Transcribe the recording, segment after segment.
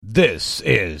This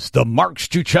is the Mark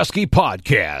Struczewski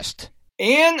Podcast.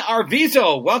 And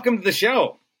Arvizu, welcome to the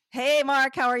show. Hey,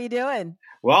 Mark, how are you doing?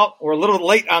 Well, we're a little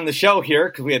late on the show here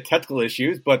because we had technical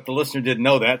issues, but the listener didn't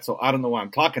know that, so I don't know why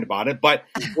I'm talking about it. But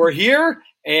we're here,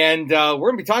 and we're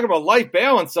going to be talking about life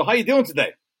balance. So how you doing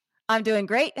today? I'm doing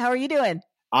great. How are you doing?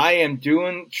 I am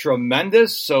doing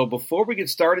tremendous. So before we get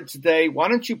started today, why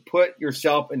don't you put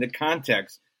yourself into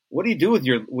context? What do you do with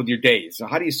your days?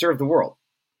 How do you serve the world?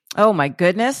 Oh my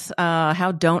goodness.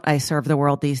 How don't I serve the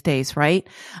world these days, right?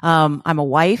 I'm a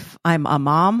wife. I'm a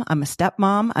mom. I'm a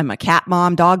stepmom. I'm a cat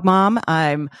mom, dog mom.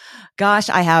 I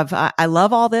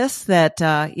love all this that,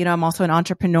 I'm also an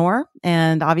entrepreneur,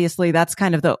 and obviously that's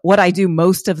kind of what I do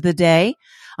most of the day.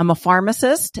 I'm a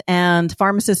pharmacist, and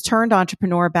pharmacist turned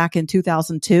entrepreneur back in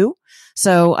 2002.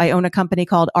 So I own a company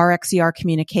called RXCR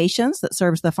Communications that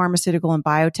serves the pharmaceutical and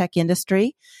biotech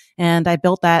industry. And I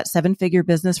built that 7-figure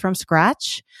business from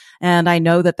scratch. And I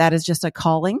know that that is just a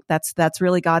calling. That's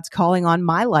really God's calling on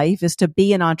my life, is to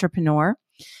be an entrepreneur.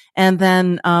 And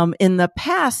then, in the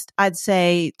past, I'd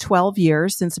say 12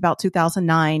 years, since about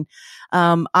 2009,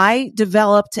 I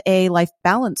developed a life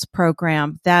balance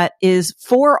program that is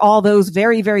for all those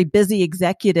very, very busy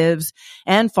executives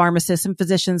and pharmacists and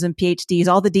physicians and PhDs,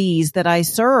 all the Ds that I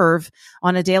serve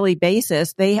on a daily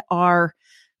basis. They are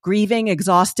grieving,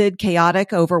 exhausted,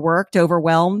 chaotic, overworked,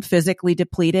 overwhelmed, physically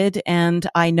depleted. And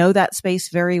I know that space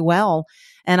very well.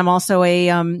 And I'm also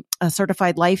a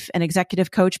certified life and executive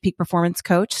coach, peak performance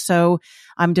coach. So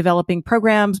I'm developing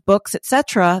programs, books,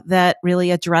 etc., that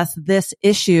really address this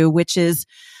issue, which is,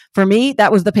 for me,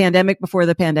 that was the pandemic before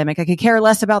the pandemic. I could care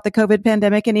less about the COVID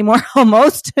pandemic anymore,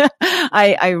 almost.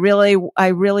 I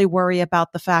really worry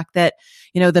about the fact that,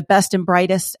 the best and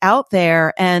brightest out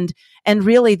there and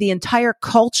really the entire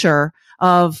culture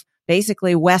of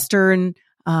basically Western,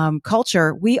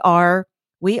 culture, we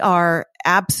are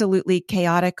absolutely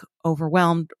chaotic,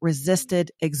 overwhelmed,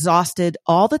 resisted, exhausted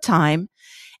all the time.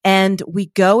 And we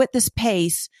go at this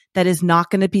pace that is not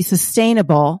going to be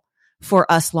sustainable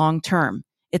for us long term.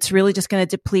 It's really just going to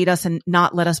deplete us and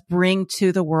not let us bring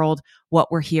to the world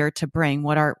what we're here to bring,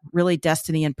 what our really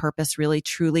destiny and purpose really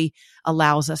truly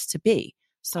allows us to be.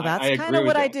 So that's kind of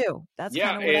what I do. That's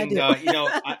kind of what I do.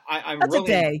 I'm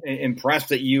really impressed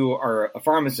that you are a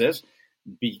pharmacist,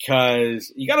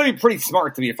 because you got to be pretty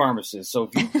smart to be a pharmacist. So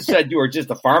if you just said you were just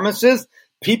a pharmacist,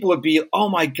 people would be, oh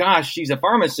my gosh, she's a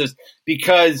pharmacist,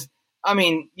 because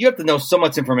you have to know so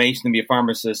much information to be a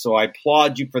pharmacist. So I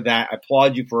applaud you for that. I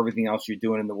applaud you for everything else you're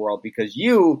doing in the world, because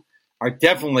you are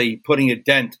definitely putting a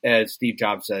dent, as Steve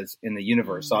Jobs says, in the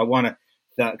universe. So I want to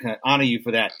kind of honor you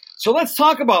for that. So let's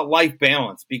talk about life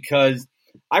balance, because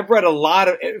I've read a lot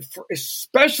of,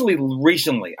 especially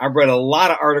recently, I've read a lot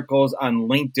of articles on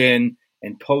LinkedIn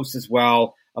and posts as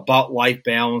well about life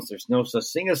balance. There's no such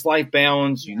thing as life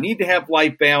balance. You need to have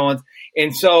life balance.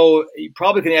 And so you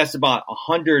probably can ask about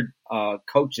 100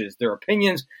 coaches their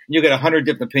opinions, and you'll get 100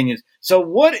 different opinions. So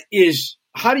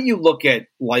how do you look at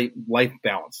life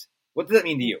balance? What does that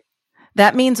mean to you?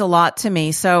 That means a lot to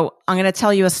me. So I'm going to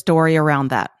tell you a story around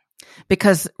that,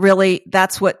 because really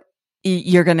that's what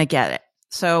you're going to get it.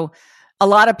 So a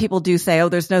lot of people do say, oh,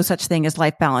 there's no such thing as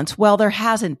life balance. Well, there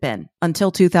hasn't been until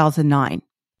 2009.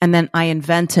 And then I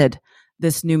invented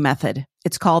this new method.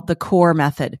 It's called the CORE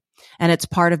method, and it's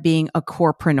part of being a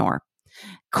corepreneur.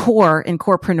 Core in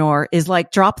corepreneur is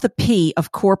like drop the P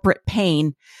of corporate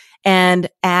pain and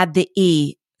add the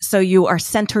E. So you are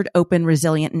centered, open,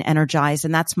 resilient, and energized.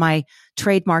 And that's my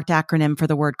trademarked acronym for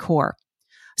the word CORE.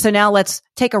 So now let's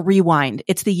take a rewind.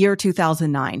 It's the year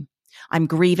 2009. I'm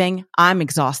grieving. I'm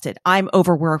exhausted. I'm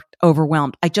overworked,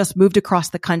 overwhelmed. I just moved across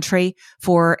the country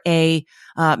for a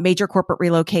major corporate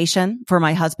relocation for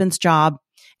my husband's job,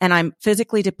 and I'm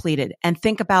physically depleted. And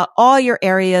think about all your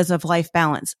areas of life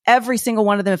balance. Every single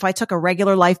one of them. If I took a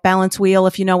regular life balance wheel,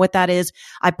 if you know what that is,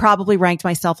 I probably ranked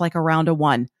myself like around a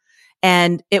 1.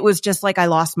 And it was just like I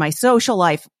lost my social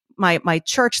life, my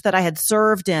church that I had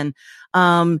served in,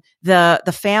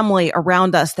 the family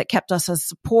around us that kept us as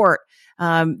support.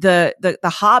 The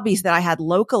hobbies that I had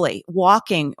locally,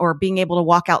 walking or being able to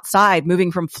walk outside,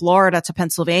 moving from Florida to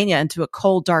Pennsylvania into a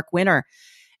cold, dark winter.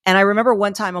 And I remember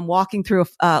one time I'm walking through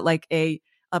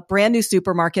a brand new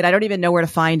supermarket. I don't even know where to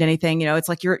find anything. It's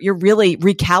like you're really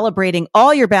recalibrating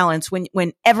all your balance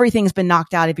when everything's been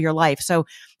knocked out of your life. So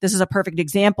this is a perfect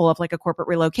example of like a corporate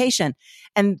relocation,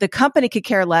 and the company could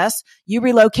care less. You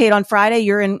relocate on Friday,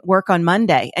 you're in work on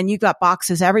Monday, and you've got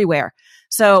boxes everywhere.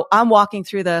 So I'm walking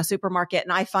through the supermarket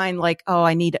and I find like, oh,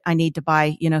 I need to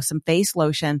buy, some face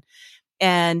lotion.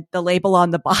 And the label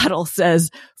on the bottle says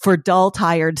for dull,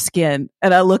 tired skin.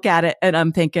 And I look at it and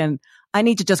I'm thinking, I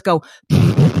need to just go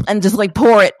and just like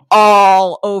pour it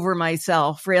all over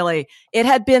myself. Really. It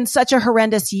had been such a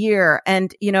horrendous year.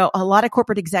 And, you know, a lot of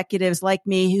corporate executives like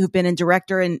me who've been in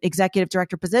director and executive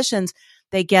director positions,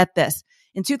 they get this.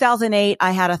 In 2008,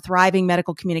 I had a thriving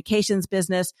medical communications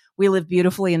business. We lived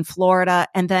beautifully in Florida,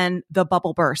 and then the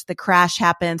bubble burst, the crash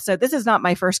happened. So this is not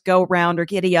my first go round or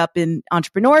giddy up in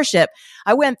entrepreneurship.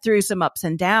 I went through some ups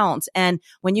and downs. And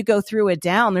when you go through a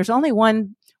down, there's only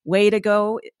one way to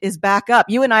go is back up.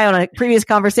 You and I on a previous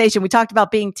conversation, we talked about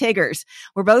being Tiggers.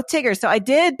 We're both Tiggers. So I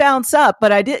did bounce up,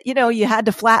 but I did, you know, you had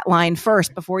to flatline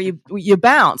first before you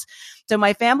bounce. So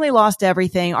my family lost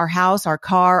everything, our house, our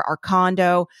car, our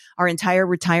condo, our entire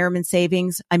retirement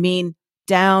savings. I mean,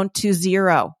 down to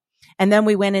zero. And then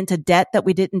we went into debt that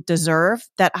we didn't deserve,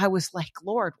 that I was like,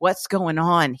 Lord, what's going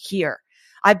on here?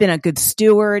 I've been a good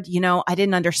steward. You know, I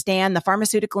didn't understand the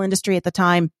pharmaceutical industry at the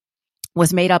time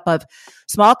was made up of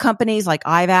small companies like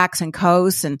IVAX and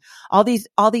Coase, and all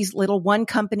these little one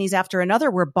companies after another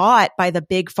were bought by the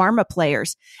big pharma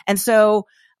players. And so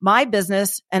my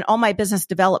business and all my business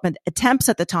development attempts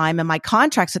at the time and my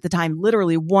contracts at the time,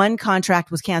 literally one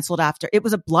contract was canceled after. It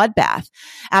was a bloodbath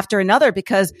after another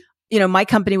because, you know, my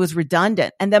company was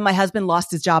redundant. And then my husband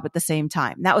lost his job at the same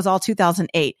time. That was all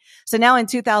 2008. So now in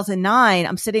 2009,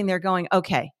 I'm sitting there going,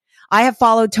 okay, I have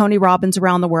followed Tony Robbins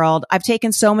around the world. I've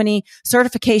taken so many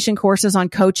certification courses on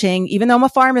coaching. Even though I'm a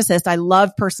pharmacist, I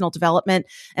love personal development.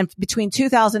 And between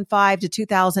 2005 to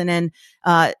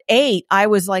 2008, I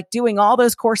was like doing all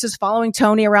those courses, following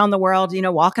Tony around the world, you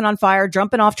know, walking on fire,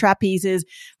 jumping off trapezes,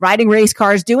 riding race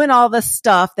cars, doing all the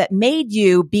stuff that made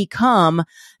you become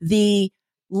the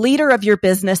leader of your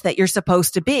business that you're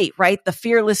supposed to be, right? The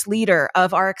fearless leader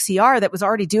of RxCR that was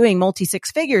already doing multi-six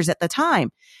figures at the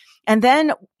time. And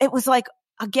then it was like,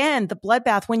 again, the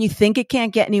bloodbath when you think it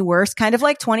can't get any worse, kind of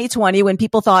like 2020 when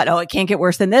people thought, oh, it can't get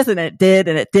worse than this. And it did,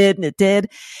 and it did, and it did.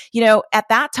 You know, at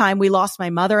that time, we lost my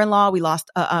mother-in-law. We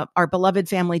lost our beloved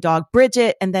family dog,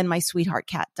 Bridget, and then my sweetheart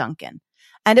cat, Duncan.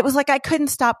 And it was like, I couldn't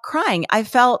stop crying. I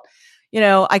felt, you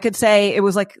know, I could say it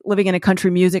was like living in a country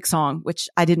music song, which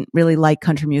I didn't really like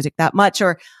country music that much,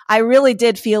 or I really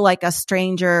did feel like a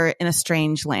stranger in a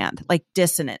strange land, like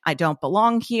dissonant. I don't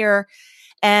belong here.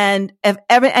 And if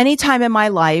ever, any time in my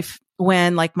life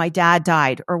when like my dad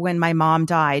died or when my mom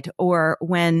died or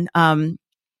when, going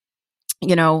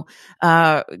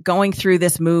through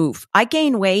this move, I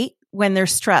gain weight when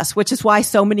there's stress, which is why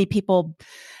so many people,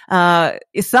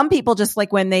 some people just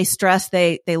like when they stress,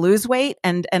 they lose weight,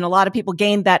 and a lot of people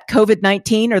gain that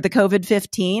COVID-19 or the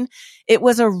COVID-15. It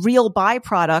was a real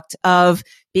byproduct of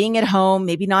being at home,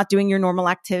 maybe not doing your normal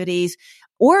activities,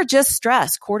 or just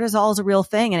stress. Cortisol is a real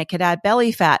thing and it could add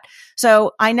belly fat.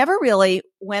 So I never really,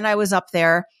 when I was up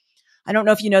there, I don't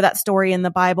know if you know that story in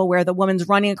the Bible where the woman's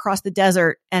running across the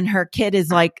desert and her kid is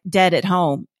like dead at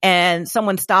home, and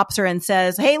someone stops her and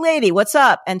says, "Hey lady, what's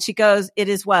up?" And she goes, "It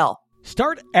is well."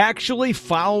 Start actually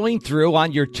following through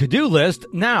on your to-do list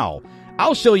now.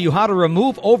 I'll show you how to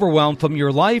remove overwhelm from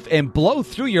your life and blow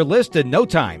through your list in no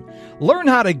time. Learn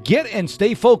how to get and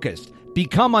stay focused.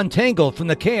 Become untangled from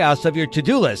the chaos of your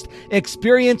to-do list,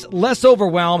 experience less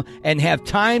overwhelm, and have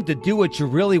time to do what you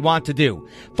really want to do.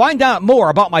 Find out more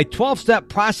about my 12-step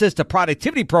process to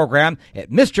productivity program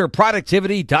at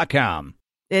MrProductivity.com.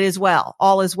 It is well.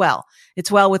 All is well.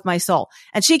 It's well with my soul.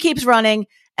 And she keeps running.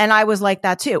 And I was like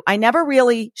that too. I never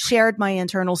really shared my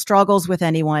internal struggles with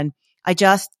anyone. I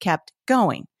just kept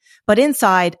going. But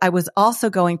inside, I was also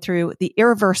going through the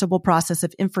irreversible process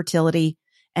of infertility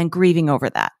and grieving over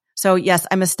that. So yes,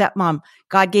 I'm a stepmom.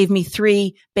 God gave me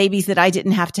 3 babies that I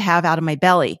didn't have to have out of my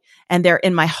belly, and they're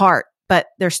in my heart, but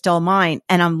they're still mine.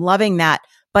 And I'm loving that.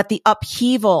 But the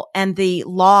upheaval and the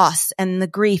loss and the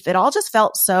grief, it all just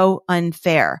felt so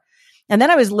unfair. And then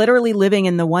I was literally living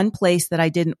in the one place that I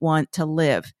didn't want to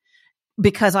live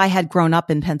because I had grown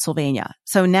up in Pennsylvania.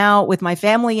 So now with my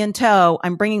family in tow,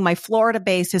 I'm bringing my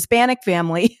Florida-based Hispanic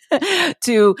family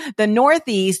to the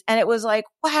Northeast. And it was like,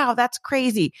 wow, that's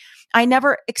crazy. I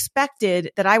never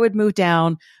expected that I would move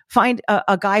down, find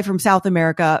a guy from South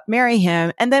America, marry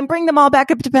him, and then bring them all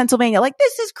back up to Pennsylvania. Like,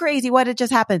 this is crazy. What had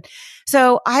just happened?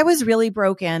 So I was really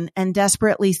broken and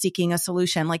desperately seeking a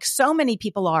solution, like so many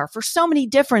people are for so many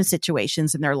different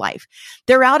situations in their life.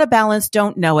 They're out of balance,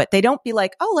 don't know it. They don't be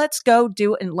like, oh, let's go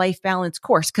do a life balance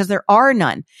course, because there are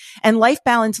none. And life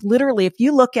balance, literally, if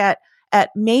you look at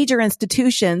major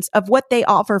institutions of what they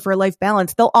offer for life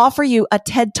balance, they'll offer you a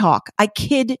TED Talk. I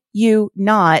kid you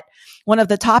not. One of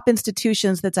the top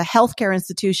institutions that's a healthcare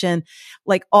institution,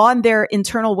 like on their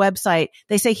internal website,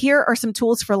 they say, here are some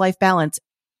tools for life balance.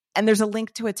 And there's a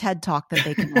link to a TED Talk that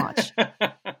they can watch.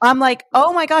 I'm like,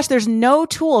 oh my gosh, there's no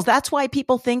tools. That's why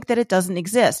people think that it doesn't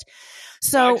exist.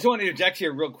 So I just want to interject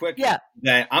here real quick. Yeah.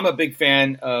 That I'm a big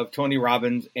fan of Tony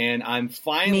Robbins, and I'm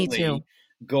finally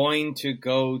going to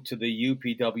go to the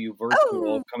UPW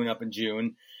virtual coming up in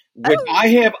June, which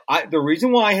the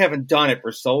reason why I haven't done it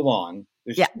for so long,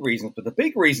 there's two reasons, but the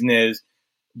big reason is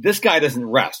this guy doesn't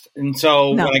rest. And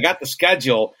so when I got the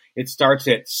schedule, it starts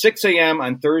at 6 a.m.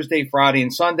 on Thursday, Friday,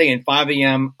 and Sunday, and 5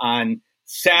 a.m. on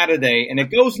Saturday. And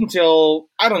it goes until,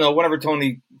 I don't know, whenever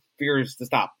Tony figures to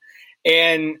stop.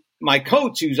 And my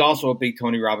coach, who's also a big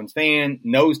Tony Robbins fan,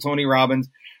 knows Tony Robbins.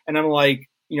 And I'm like,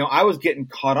 I was getting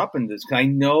caught up in this because I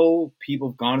know people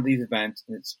have gone to these events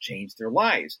and it's changed their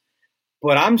lives.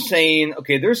 But I'm saying,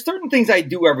 okay, there's certain things I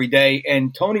do every day,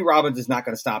 and Tony Robbins is not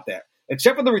going to stop that.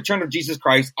 Except for the return of Jesus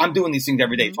Christ, I'm doing these things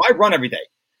every day. So I run every day.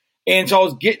 And so I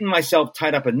was getting myself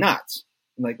tied up in knots,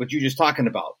 like what you're just talking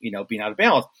about, being out of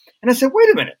balance. And I said,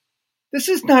 wait a minute, this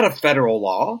is not a federal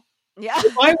law. Yeah.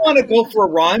 If I want to go for a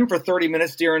run for 30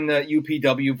 minutes during the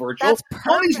UPW virtual,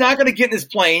 Tony's not going to get in his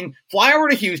plane, fly over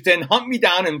to Houston, hunt me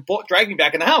down, and drag me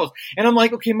back in the house. And I'm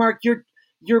like, okay, Mark, you're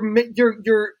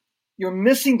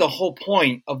missing the whole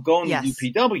point of going to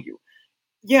UPW.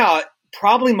 Yeah,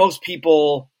 probably most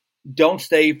people don't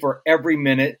stay for every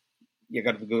minute. You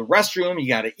got to go to the restroom, you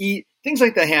got to eat, things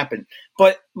like that happen.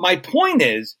 But my point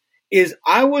is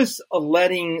I was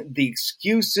letting the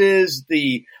excuses,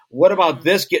 what about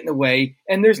this get in the way?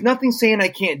 And there's nothing saying I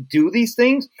can't do these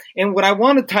things. And what I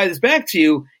want to tie this back to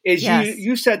you is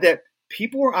you said that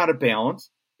people are out of balance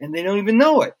and they don't even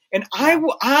know it. And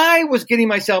I was getting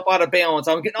myself out of balance.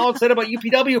 I was getting all excited about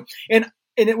UPW and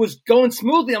it was going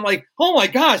smoothly. I'm like, oh my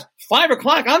gosh, 5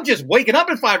 o'clock. I'm just waking up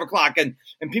at 5 o'clock. And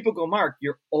people go, Mark,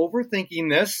 you're overthinking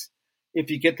this. If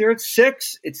you get there at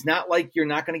 6, it's not like you're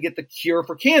not going to get the cure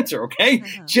for cancer. Okay.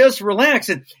 Mm-hmm. Just relax.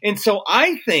 And so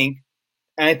I think,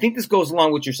 and I think this goes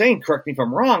along with what you're saying, correct me if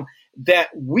I'm wrong, that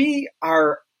we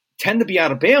tend to be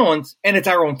out of balance and it's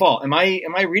our own fault. Am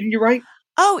I reading you right?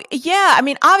 Oh, yeah. I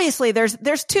mean, obviously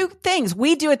there's two things.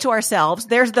 We do it to ourselves.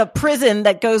 There's the prison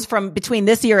that goes from between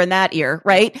this ear and that ear,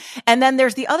 right? And then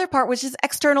there's the other part, which is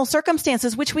external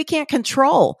circumstances, which we can't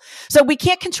control. So we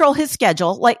can't control his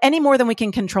schedule like any more than we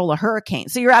can control a hurricane.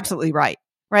 So you're absolutely right.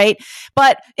 Right.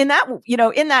 But in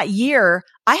that year,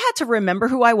 I had to remember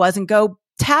who I was and go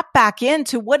tap back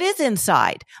into what is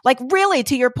inside. Like really,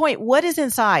 to your point, what is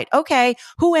inside? Okay,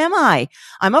 who am I?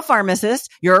 I'm a pharmacist.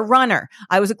 You're a runner.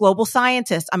 I was a global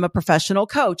scientist. I'm a professional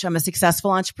coach. I'm a successful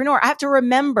entrepreneur. I have to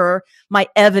remember my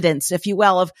evidence, if you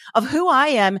will, of who I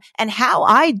am and how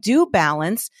I do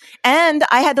balance. And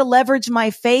I had to leverage my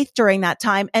faith during that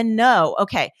time and know,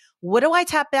 okay, what do I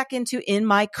tap back into in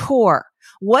my core?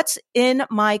 What's in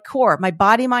my core, my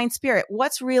body, mind, spirit?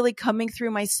 What's really coming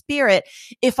through my spirit?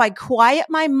 If I quiet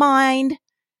my mind,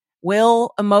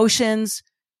 will, emotions,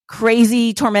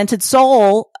 crazy, tormented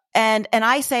soul, and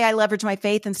I say I leverage my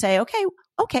faith and say, okay,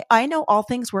 I know all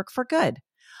things work for good.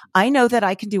 I know that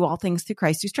I can do all things through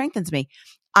Christ who strengthens me.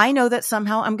 I know that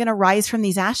somehow I'm going to rise from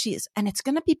these ashes and it's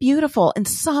going to be beautiful in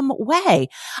some way.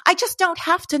 I just don't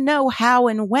have to know how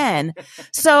and when.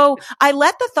 So I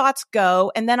let the thoughts go.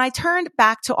 And then I turned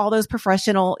back to all those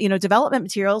professional, development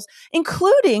materials,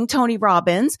 including Tony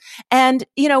Robbins. And,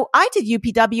 I did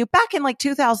UPW back in like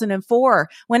 2004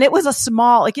 when it was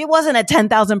it wasn't a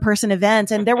 10,000 person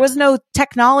event and there was no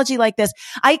technology like this.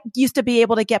 I used to be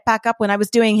able to get back up when I was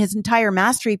doing his entire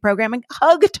mastery program and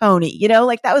hug Tony,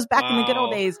 like that was back in the good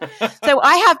old days. So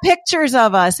I have pictures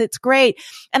of us. It's great.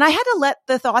 And I had to let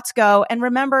the thoughts go and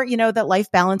remember, that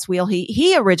life balance wheel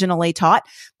he originally taught,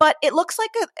 but it looks like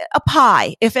a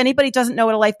pie. If anybody doesn't know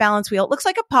what a life balance wheel, it looks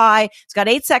like a pie. It's got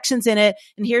 8 sections in it.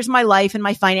 And here's my life and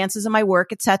my finances and my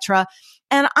work, etc.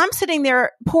 And I'm sitting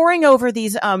there poring over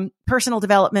these personal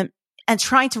development and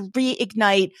trying to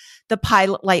reignite the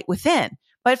pilot light within.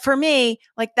 But for me,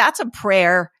 like that's a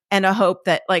prayer and a hope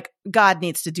that like God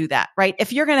needs to do that, right?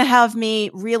 If you're going to have me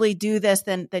really do this,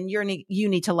 then you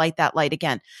need to light that light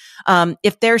again.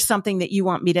 If there's something that you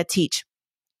want me to teach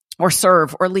or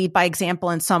serve or lead by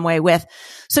example in some way with.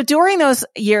 So during those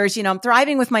years, I'm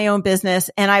thriving with my own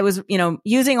business and I was,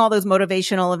 using all those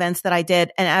motivational events that I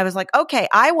did. And I was like, okay,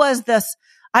 I was this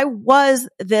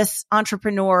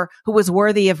entrepreneur who was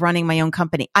worthy of running my own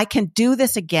company. I can do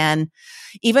this again,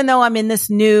 even though I'm in this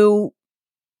new,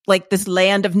 like this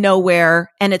land of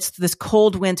nowhere and it's this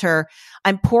cold winter.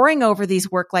 I'm poring over these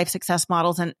work-life success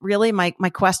models. And really my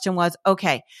question was,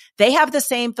 okay, they have the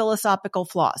same philosophical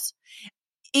flaws.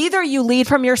 Either you lead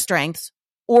from your strengths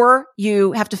or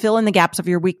you have to fill in the gaps of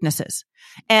your weaknesses.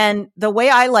 And the way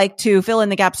I like to fill in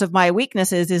the gaps of my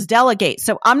weaknesses is delegate.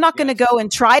 So I'm not going to go and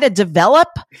try to develop.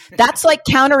 That's like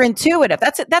counterintuitive.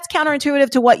 That's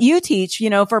counterintuitive to what you teach,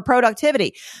 for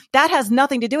productivity. That has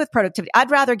nothing to do with productivity.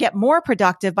 I'd rather get more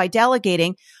productive by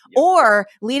delegating or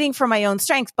leading from my own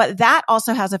strengths. But that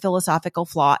also has a philosophical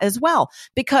flaw as well,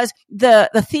 because the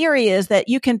theory is that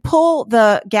you can pull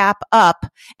the gap up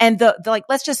and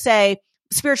let's just say,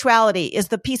 spirituality is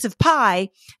the piece of pie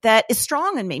that is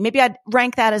strong in me. Maybe I'd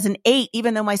rank that as an 8,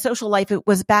 even though my social life, it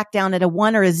was back down at a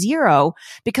 1 or a 0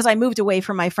 because I moved away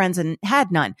from my friends and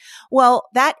had none. Well,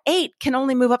 that 8 can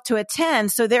only move up to a 10.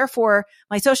 So therefore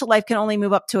my social life can only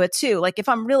move up to a 2. Like if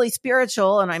I'm really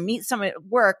spiritual and I meet someone at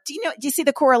work, do you see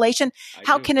the correlation?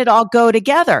 How can it all go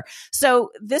together? So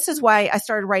this is why I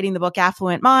started writing the book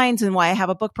Affluent Minds and why I have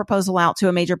a book proposal out to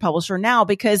a major publisher now,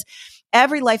 because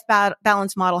every life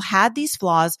balance model had these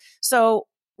flaws. So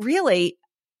really,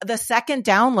 the second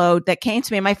download that came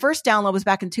to me, my first download was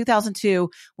back in 2002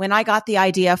 when I got the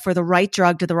idea for the right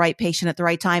drug to the right patient at the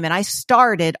right time. And I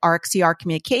started RxCR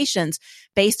Communications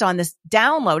based on this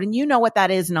download. And you know what that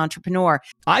is, an entrepreneur.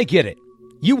 I get it.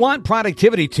 You want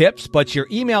productivity tips, but your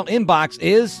email inbox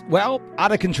is,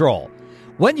 out of control.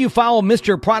 When you follow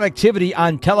Mr. Productivity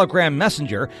on Telegram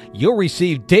Messenger, you'll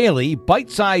receive daily,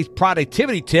 bite-sized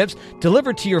productivity tips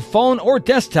delivered to your phone or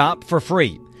desktop for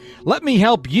free. Let me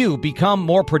help you become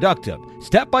more productive,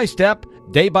 step by step,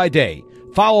 day by day.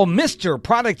 Follow Mr.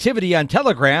 Productivity on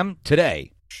Telegram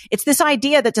today. It's this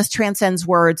idea that just transcends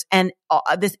words, and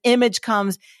this image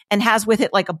comes and has with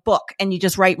it like a book, and you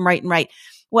just write and write and write.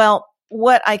 Well,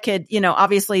 what I could,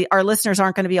 obviously our listeners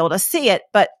aren't going to be able to see it,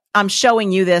 but I'm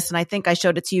showing you this, and I think I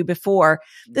showed it to you before.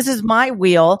 This is my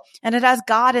wheel, and it has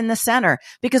God in the center.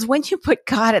 Because when you put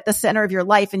God at the center of your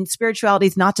life, and spirituality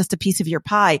is not just a piece of your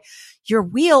pie, your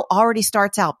wheel already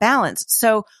starts out balanced.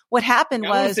 So what happened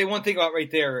was— I want to say one thing about right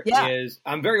there is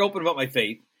I'm very open about my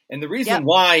faith. And the reason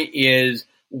why is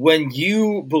when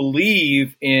you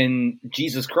believe in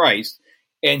Jesus Christ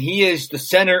and he is the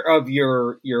center of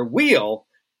your wheel,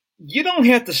 you don't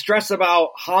have to stress about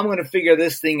how I'm going to figure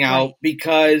this thing out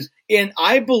because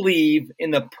I believe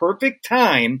in the perfect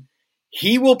time,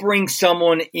 he will bring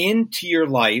someone into your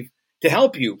life to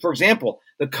help you. For example,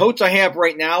 the coach I have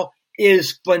right now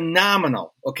is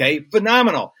phenomenal. Okay.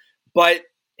 Phenomenal. But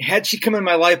had she come in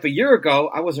my life a year ago,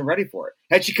 I wasn't ready for it.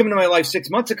 Had she come into my life 6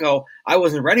 months ago, I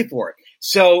wasn't ready for it.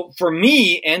 So for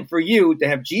me and for you to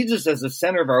have Jesus as the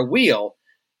center of our wheel,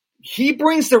 he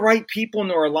brings the right people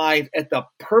into our life at the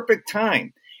perfect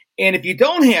time. And if you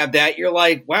don't have that, you're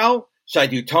like, well, should I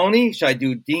do Tony? Should I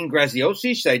do Dean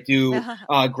Graziosi? Should I do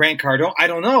Grant Cardone? I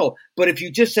don't know. But if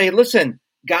you just say, listen,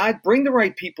 God, bring the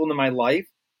right people into my life,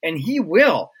 and he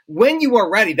will. When you are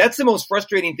ready, that's the most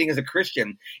frustrating thing as a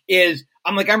Christian is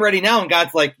I'm like, I'm ready now. And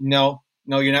God's like, no,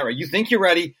 you're not ready. You think you're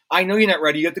ready. I know you're not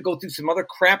ready. You have to go through some other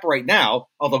crap right now,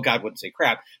 although God wouldn't say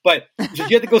crap. But you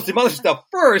have to go through some other stuff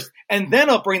first, and then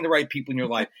I'll bring the right people in your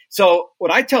life. So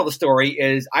what I tell the story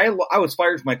is I was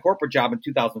fired from my corporate job in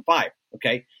 2005,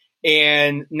 okay?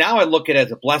 And now I look at it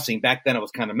as a blessing. Back then I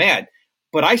was kind of mad.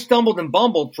 But I stumbled and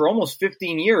bumbled for almost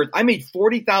 15 years. I made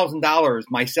 $40,000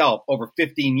 myself over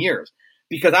 15 years.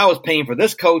 Because I was paying for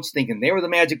this coach thinking they were the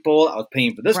magic bullet. I was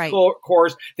paying for this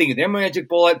course thinking they're my magic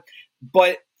bullet.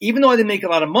 But even though I didn't make a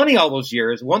lot of money all those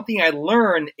years, one thing I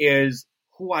learned is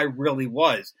who I really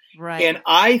was. Right. And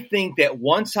I think that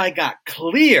once I got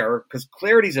clear, because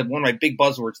clarity is one of my big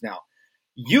buzzwords now,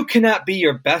 you cannot be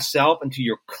your best self until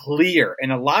you're clear.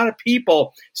 And a lot of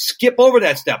people skip over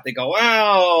that step. They go,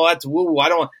 oh, that's woo. I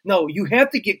don't want. No, you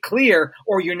have to get clear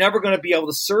or you're never going to be able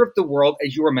to serve the world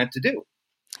as you were meant to do.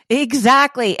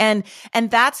 Exactly. And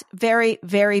that's very,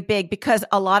 very big because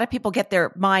a lot of people get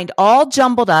their mind all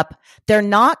jumbled up. They're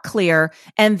not clear.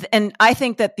 And I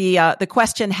think that the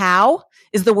question how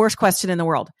is the worst question in the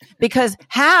world because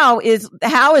how is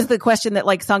the question that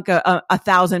like sunk a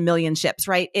 1,000 million ships,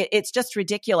 right? It's just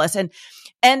ridiculous. And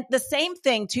the same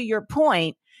thing to your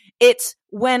point, it's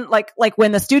when like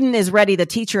when the student is ready, the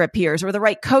teacher appears or the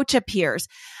right coach appears.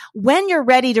 When you're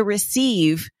ready to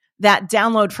receive that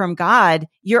download from God,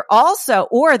 you're also,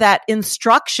 or that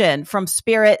instruction from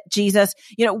Spirit, Jesus,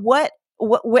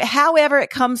 however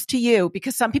it comes to you,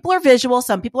 because some people are visual,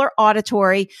 some people are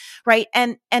auditory, right?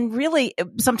 And really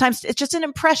sometimes it's just an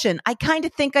impression. I kind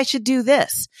of think I should do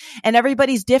this, and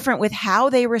everybody's different with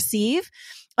how they receive.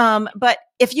 But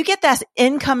if you get that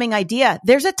incoming idea,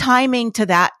 there's a timing to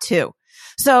that too.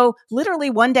 So literally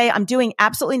one day I'm doing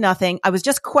absolutely nothing. I was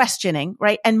just questioning,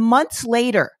 right? And months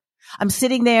later, I'm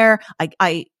sitting there.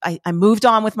 I moved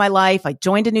on with my life. I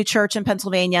joined a new church in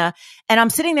Pennsylvania, and I'm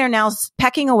sitting there now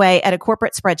pecking away at a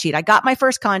corporate spreadsheet. I got my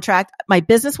first contract. My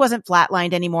business wasn't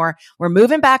flatlined anymore. We're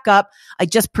moving back up. I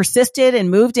just persisted and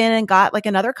moved in and got like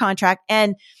another contract.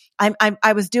 And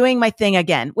I was doing my thing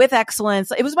again with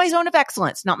excellence. It was my zone of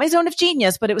excellence, not my zone of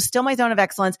genius, but it was still my zone of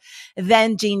excellence.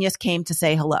 Then genius came to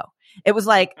say hello. It was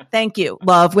like, thank you,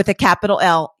 love with a capital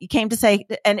L. You came to say,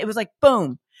 and it was like,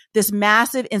 boom, this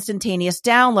massive instantaneous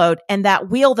download. And that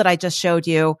wheel that I just showed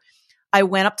you, I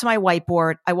went up to my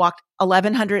whiteboard. I walked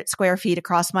 1,100 square feet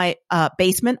across my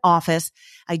basement office.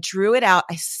 I drew it out.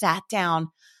 I sat down.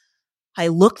 I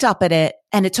looked up at it,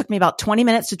 and it took me about 20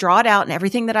 minutes to draw it out and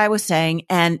everything that I was saying.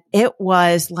 And it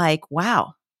was like,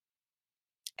 wow.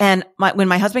 And when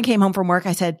my husband came home from work,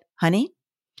 I said, honey,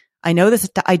 I know this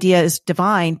idea is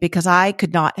divine because I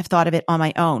could not have thought of it on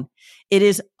my own. It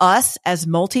is us as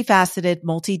multifaceted,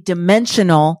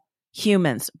 multidimensional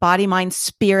humans, body, mind,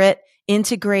 spirit,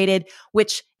 integrated,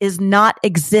 which is not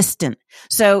existent.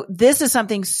 So this is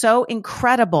something so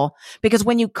incredible because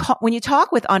when you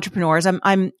talk with entrepreneurs,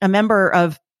 I'm a member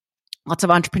of lots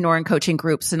of entrepreneur and coaching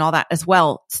groups and all that as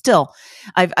well. Still,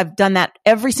 I've done that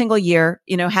every single year,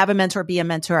 have a mentor, be a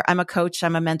mentor. I'm a coach,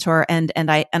 I'm a mentor, and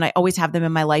I always have them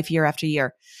in my life year after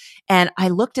year. And I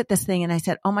looked at this thing and I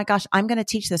said, oh my gosh, I'm going to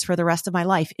teach this for the rest of my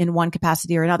life in one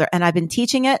capacity or another. And I've been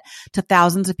teaching it to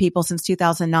thousands of people since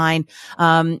 2009.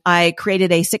 I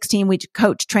created a 16-week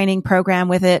coach training program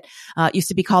with it. It used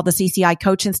to be called the CCI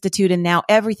Coach Institute. And now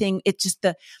everything, it's just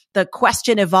the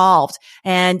question evolved,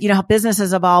 and how business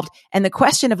has evolved, and the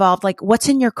question evolved, like, what's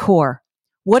in your core?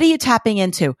 What are you tapping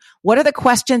into? What are the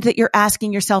questions that you're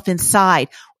asking yourself inside?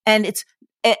 And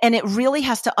it really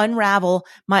has to unravel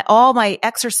all my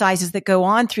exercises that go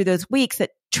on through those weeks that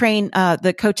train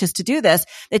the coaches to do this.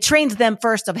 It trains them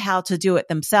first of how to do it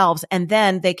themselves, and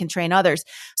then they can train others.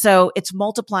 So it's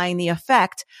multiplying the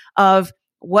effect of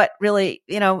what really,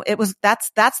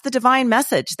 that's the divine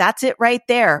message. That's it right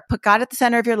there. Put God at the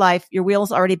center of your life. Your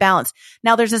wheel's already balanced.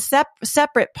 Now there's a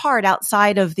separate part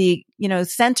outside of the,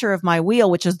 center of my wheel,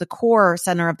 which is the core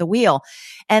center of the wheel.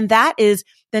 And that is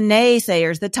the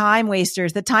naysayers, the time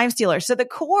wasters, the time stealers. So the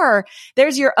core,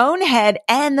 there's your own head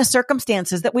and the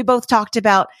circumstances that we both talked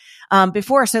about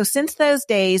before. So since those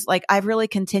days, like, I've really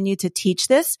continued to teach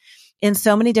this in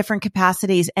so many different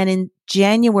capacities. And in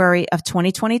January of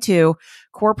 2022,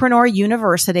 Corepreneur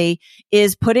University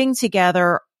is putting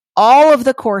together all of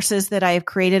the courses that I have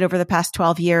created over the past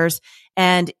 12 years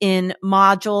and in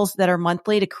modules that are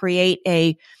monthly to create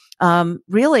a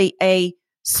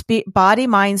body,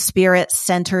 mind, spirit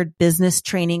centered business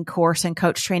training course and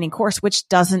coach training course, which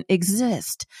doesn't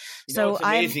exist. So it's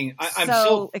amazing. I'm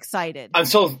so excited. I'm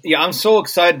so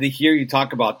excited to hear you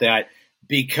talk about that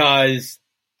because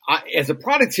as a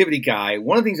productivity guy,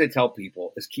 one of the things I tell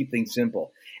people is keep things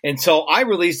simple. And so I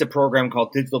released a program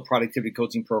called Digital Productivity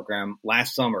Coaching Program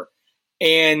last summer,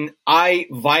 and I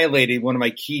violated one of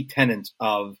my key tenets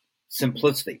of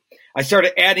simplicity. I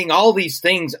started adding all these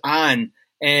things on,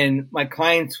 and my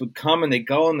clients would come and they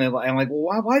go, and I'm like,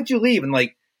 well, why'd you leave? And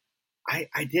like,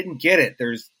 I didn't get it.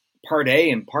 There's part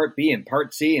A and part B and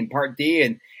part C and part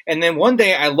D. And then one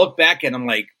day I look back and I'm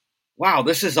like, wow,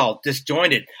 this is all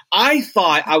disjointed. I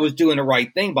thought I was doing the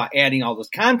right thing by adding all this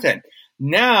content.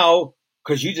 Now,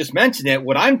 because you just mentioned it,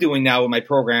 what I'm doing now with my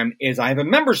program is I have a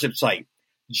membership site,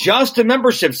 just a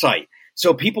membership site.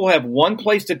 So people have one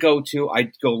place to go to.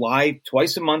 I go live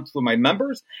twice a month with my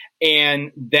members,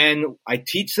 and then I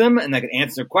teach them and I can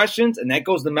answer their questions, and that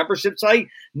goes to the membership site.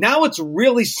 Now it's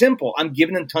really simple. I'm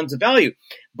giving them tons of value.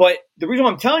 But the reason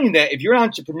why I'm telling you that, if you're an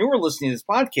entrepreneur listening to this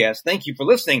podcast, thank you for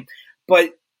listening, but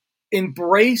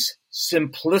embrace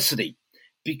simplicity,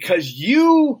 because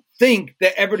you think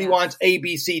that everybody wants A,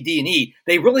 B, C, D, and E.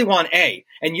 They really want A.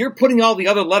 And you're putting all the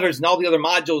other letters and all the other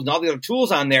modules and all the other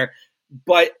tools on there.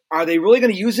 But are they really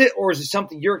going to use it, or is it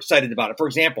something you're excited about? For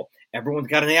example, everyone's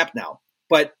got an app now.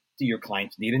 But do your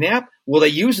clients need an app? Will they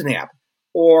use an app?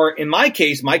 Or in my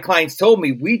case, my clients told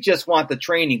me, we just want the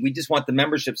training. We just want the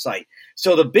membership site.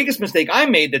 So the biggest mistake I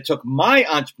made that took my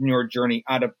entrepreneur journey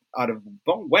out of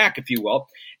whack, if you will,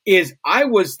 is I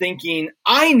was thinking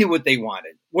I knew what they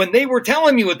wanted when they were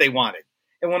telling me what they wanted.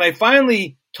 And when I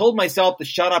finally told myself to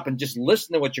shut up and just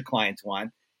listen to what your clients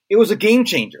want, it was a game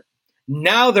changer.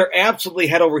 Now they're absolutely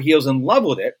head over heels in love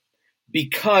with it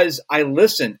because I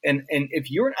listened. And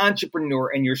if you're an entrepreneur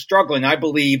and you're struggling, I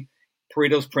believe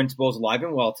Pareto's principle is alive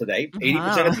and well today.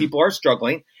 80% of people are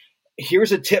struggling.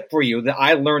 Here's a tip for you that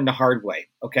I learned the hard way.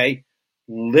 Okay.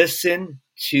 Listen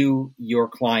to your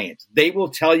clients. They will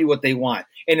tell you what they want.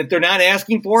 And if they're not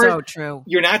asking for it, true.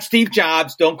 You're not Steve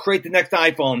Jobs. Don't create the next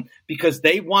iPhone, because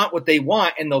they want what they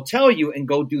want and they'll tell you and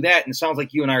go do that. And it sounds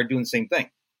like you and I are doing the same thing.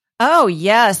 Oh,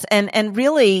 yes. And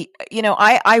really,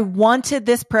 I wanted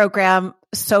this program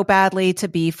so badly to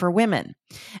be for women.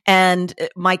 And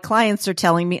my clients are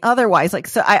telling me otherwise. Like,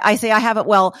 so I say I have it.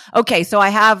 Well, okay. So I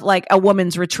have like a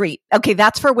woman's retreat. Okay.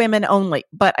 That's for women only,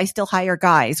 but I still hire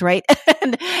guys. Right.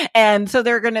 and so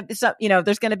there's going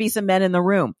to be some men in the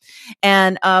room.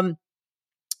 And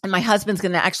my husband's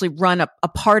going to actually run a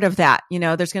part of that.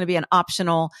 There's going to be an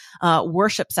optional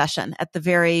worship session at the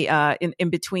very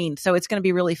in between. So it's going to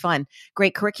be really fun.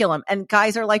 Great curriculum. And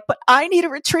guys are like, but I need a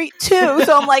retreat too.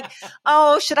 So I'm like,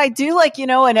 oh, should I do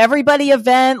an everybody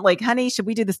event? Like, honey, should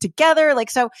we do this together?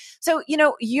 Like, so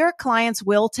your clients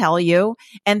will tell you,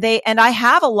 and I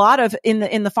have a lot of in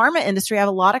the pharma industry, I have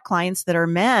a lot of clients that are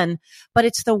men, but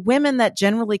it's the women that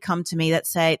generally come to me that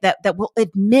say that will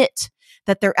admit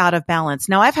that they're out of balance.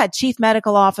 Now, I've had chief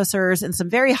medical officers and some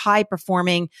very high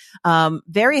performing,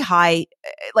 very high,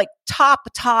 like top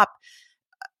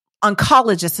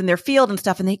oncologists in their field and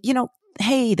stuff. And they,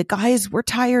 hey, the guys, we're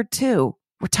tired too.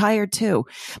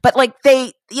 But like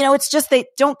it's just, they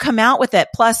don't come out with it.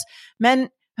 Plus men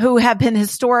who have been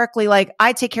historically like,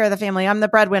 I take care of the family, I'm the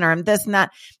breadwinner, I'm this and that.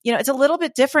 It's a little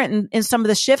bit different in some of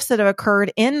the shifts that have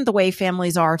occurred in the way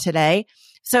families are today.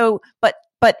 So,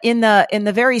 but in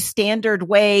the very standard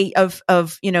way of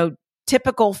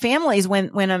typical families,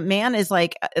 when a man is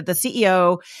like the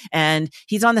CEO and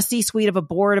he's on the C-suite of a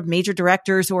board of major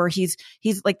directors, or he's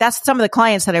like, that's some of the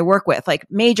clients that I work with, like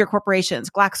major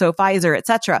corporations, Glaxo, Pfizer, et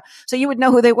cetera. So you would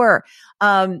know who they were.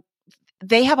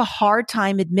 They have a hard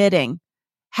time admitting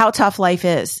how tough life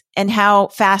is and how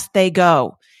fast they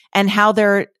go, and how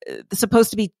they're supposed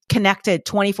to be connected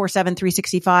 24/7,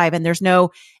 365. And there's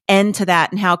no end to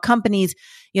that. And how companies,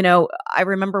 I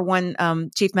remember one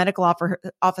chief medical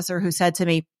officer who said to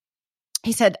me,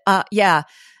 he said, yeah,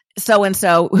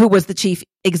 so-and-so, who was the chief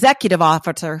executive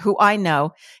officer, who I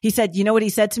know, he said, you know what he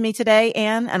said to me today,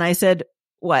 Anne? And I said,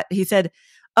 what? He said,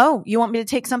 oh, you want me to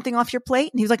take something off your plate?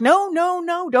 And he was like, no,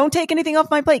 don't take anything off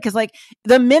my plate. Cause like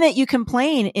the minute you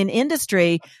complain in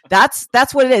industry, that's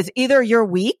what it is. Either you're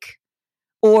weak,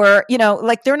 or,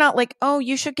 like they're not like, oh,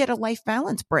 you should get a life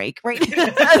balance break, right?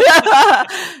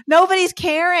 Nobody's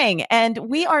caring. And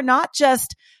we are not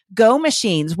just go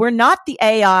machines. We're not the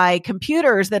AI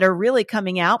computers that are really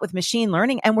coming out with machine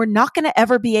learning. And we're not going to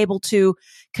ever be able to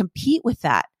compete with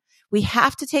that. We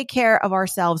have to take care of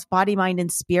ourselves, body, mind,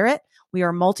 and spirit. We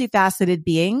are multifaceted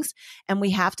beings, and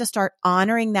we have to start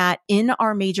honoring that in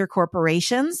our major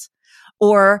corporations,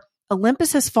 or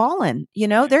Olympus has fallen.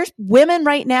 There's women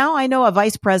right now. I know a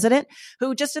vice president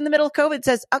who just in the middle of COVID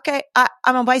says, okay,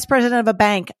 I'm a vice president of a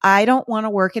bank. I don't want to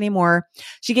work anymore.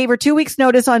 She gave her 2 weeks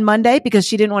notice on Monday because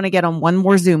she didn't want to get on one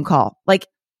more Zoom call. Like,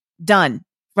 done,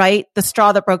 right? The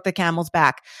straw that broke the camel's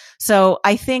back. So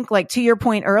I think, like, to your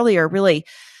point earlier, really,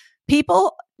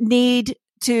 people need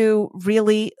to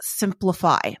really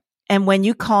simplify. And when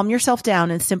you calm yourself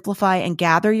down and simplify and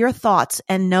gather your thoughts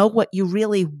and know what you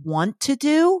really want to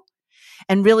do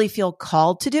and really feel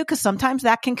called to do, because sometimes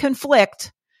that can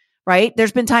conflict, right?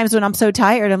 There's been times when I'm so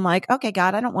tired, I'm like, okay,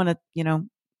 God, I don't want to,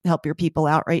 help your people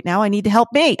out right now. I need to help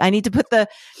me. I need to put the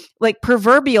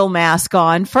proverbial mask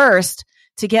on first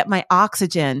to get my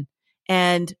oxygen.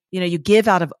 And, you give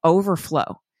out of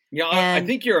overflow. Yeah, I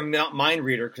think you're a mind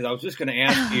reader, because I was just going to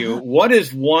ask you, what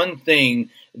is one thing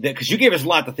that, because you gave us a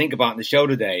lot to think about in the show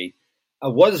today,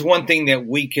 what is one thing that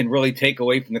we can really take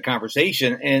away from the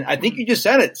conversation? And I think you just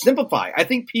said it, simplify. I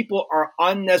think people are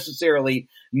unnecessarily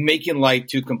making life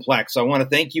too complex. So I want to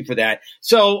thank you for that.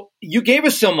 So you gave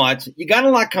us so much. You got a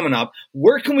lot coming up.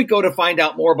 Where can we go to find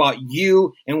out more about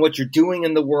you and what you're doing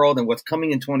in the world and what's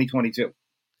coming in 2022?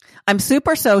 I'm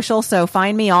super social, so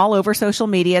find me all over social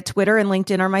media. Twitter and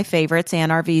LinkedIn are my favorites,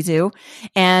 and Arvizu.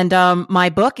 And my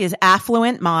book is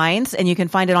Affluent Minds, and you can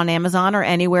find it on Amazon or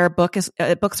anywhere books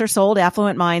are sold.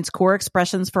 Affluent Minds, Core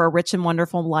Expressions for a Rich and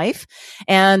Wonderful Life.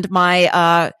 And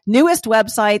my newest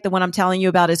website, the one I'm telling you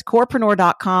about, is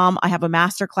corepreneur.com. I have a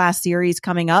masterclass series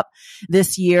coming up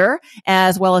this year,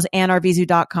 as well as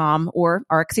annarvizu.com or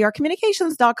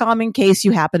rxcrcommunications.com in case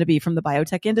you happen to be from the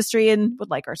biotech industry and would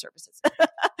like our services.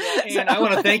 And I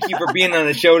want to thank you for being on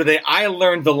the show today. I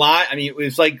learned a lot. I mean, it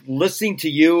was like listening to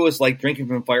you. It's like drinking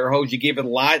from a fire hose. You gave it a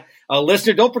lot.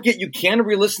 Listener, don't forget, you can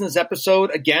re-listen to this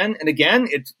episode again and again.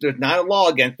 There's not a law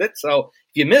against it. So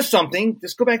if you missed something,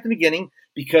 just go back to the beginning,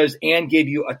 because Anne gave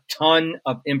you a ton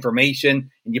of information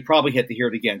and you probably had to hear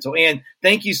it again. So Anne,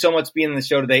 thank you so much for being on the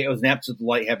show today. It was an absolute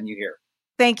delight having you here.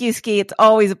 Thank you, Ski. It's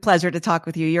always a pleasure to talk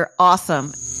with you. You're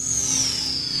awesome.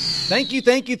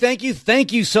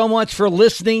 Thank you so much for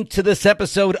listening to this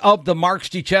episode of the Mark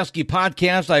Struczewski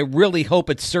podcast. I really hope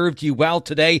it served you well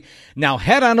today. Now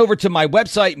head on over to my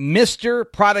website,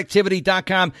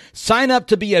 MrProductivity.com. Sign up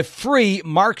to be a free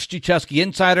Mark Struczewski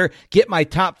Insider. Get my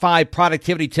top 5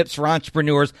 productivity tips for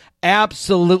entrepreneurs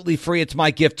absolutely free. It's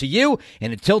my gift to you.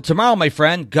 And until tomorrow, my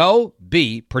friend, go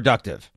be productive.